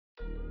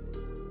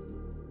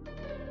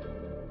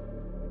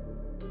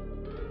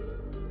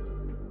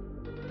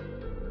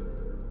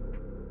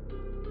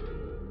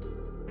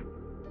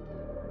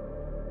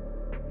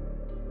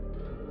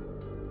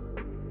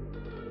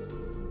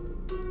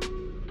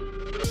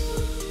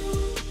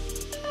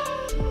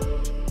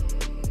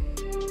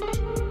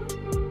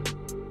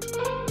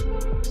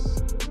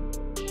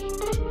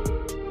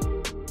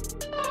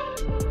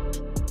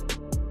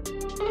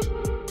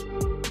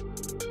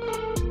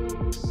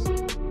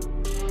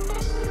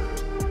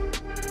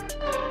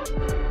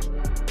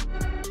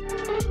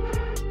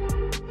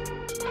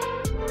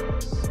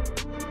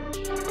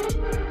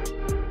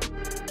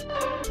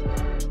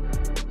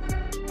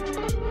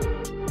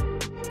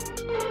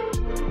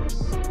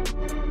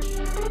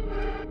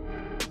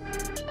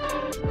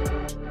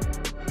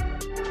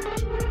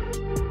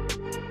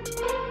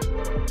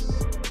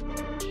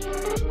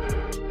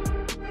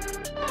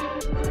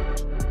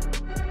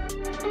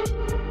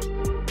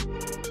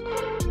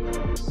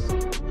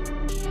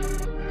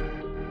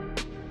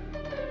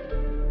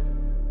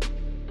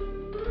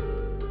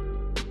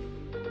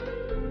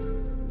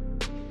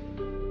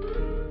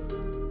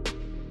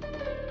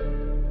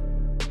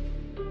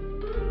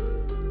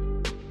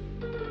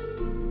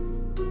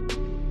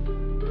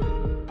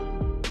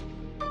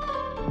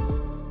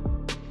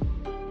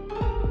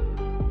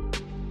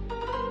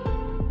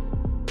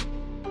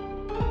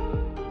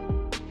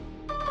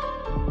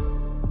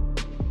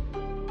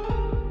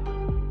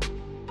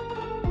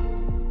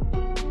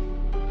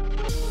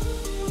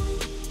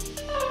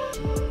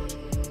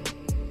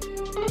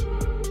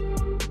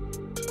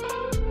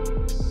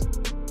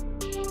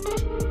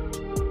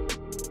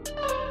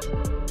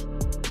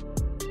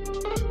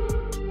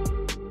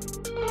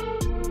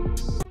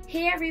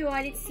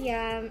everyone, it's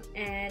Yam,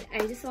 and I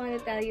just want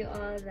to tell you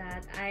all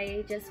that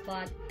I just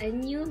bought a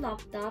new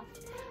laptop.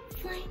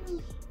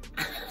 Finally!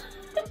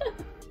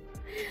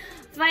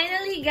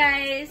 Finally,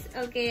 guys!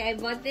 Okay, I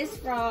bought this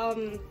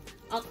from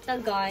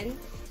Octagon,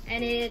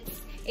 and it's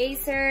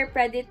Acer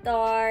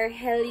Predator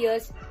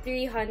Helios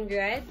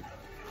 300.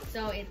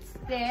 So it's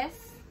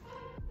this.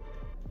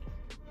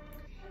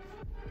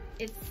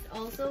 It's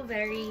also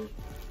very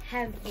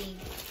heavy,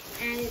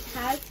 and it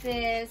has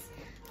this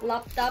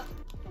laptop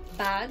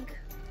bag.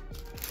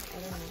 I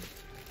don't know.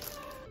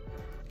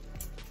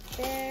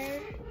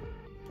 There.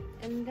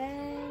 And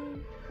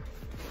then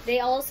they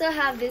also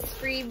have this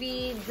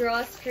freebie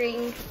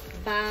drawstring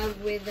bag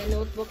with a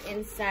notebook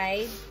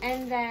inside.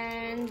 And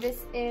then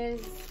this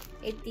is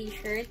a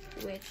t-shirt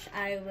which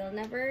I will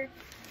never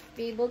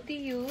be able to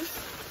use,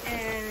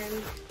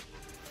 and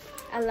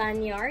a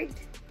lanyard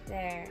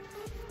there.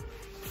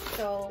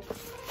 So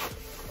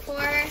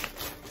for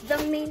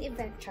the main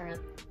event, Charlotte,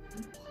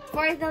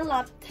 for the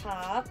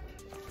laptop,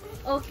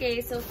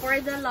 okay, so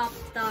for the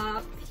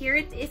laptop, here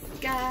it is,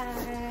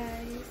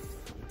 guys.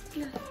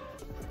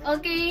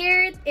 Okay,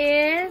 here it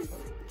is,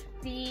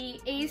 the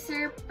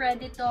Acer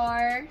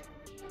Predator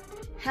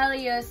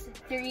Helios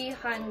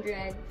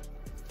 300.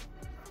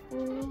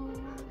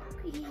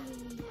 Okay.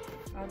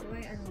 How do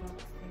I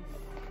unbox this?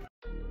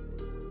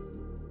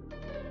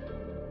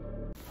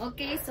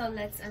 Okay, so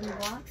let's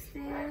unbox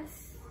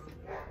this.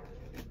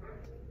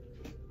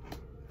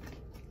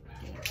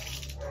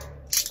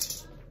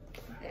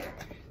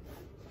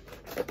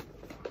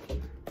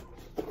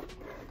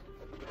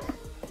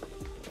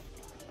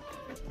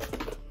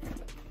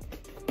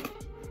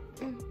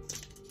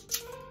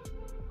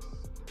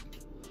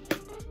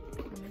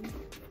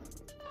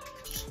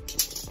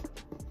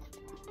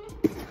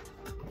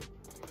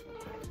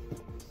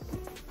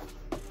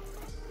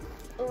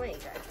 Oh my god.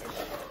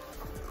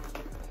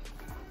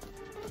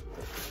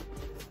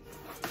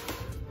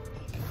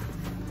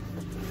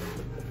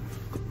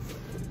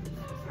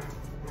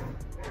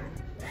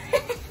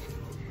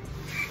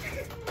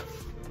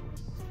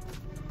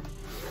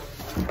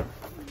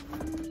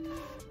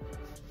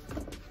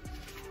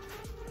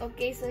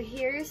 Okay, so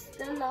here's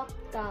the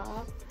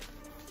laptop.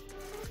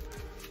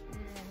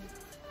 And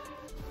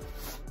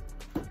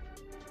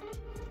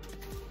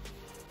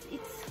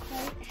it's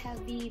quite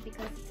heavy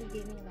because it's a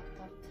gaming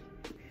laptop.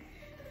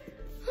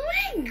 Oh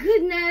my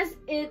goodness,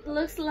 it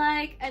looks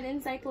like an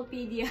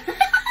encyclopedia.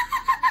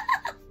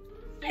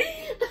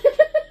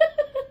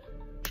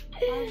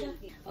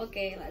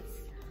 Okay, let's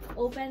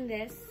open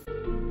this.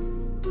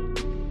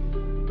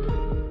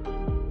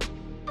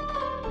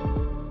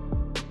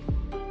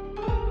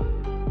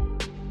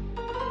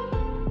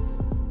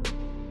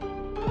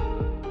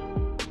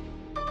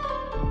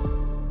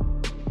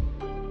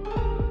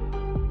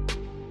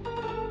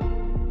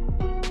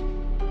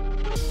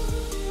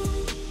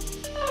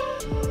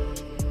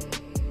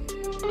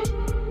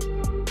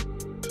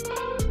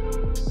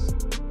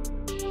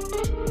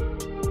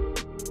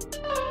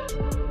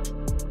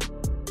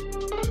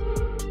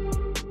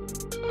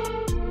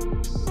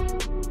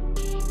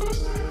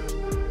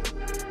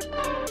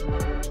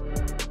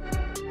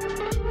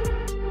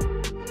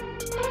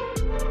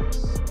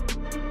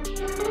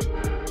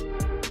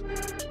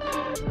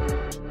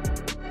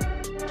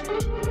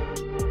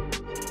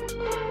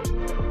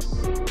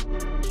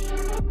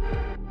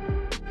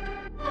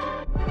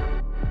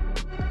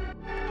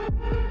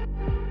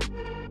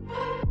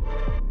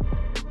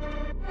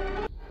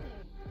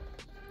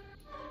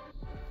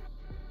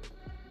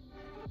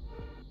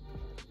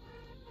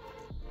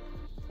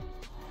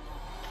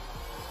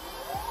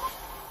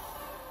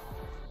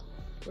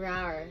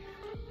 Rawr.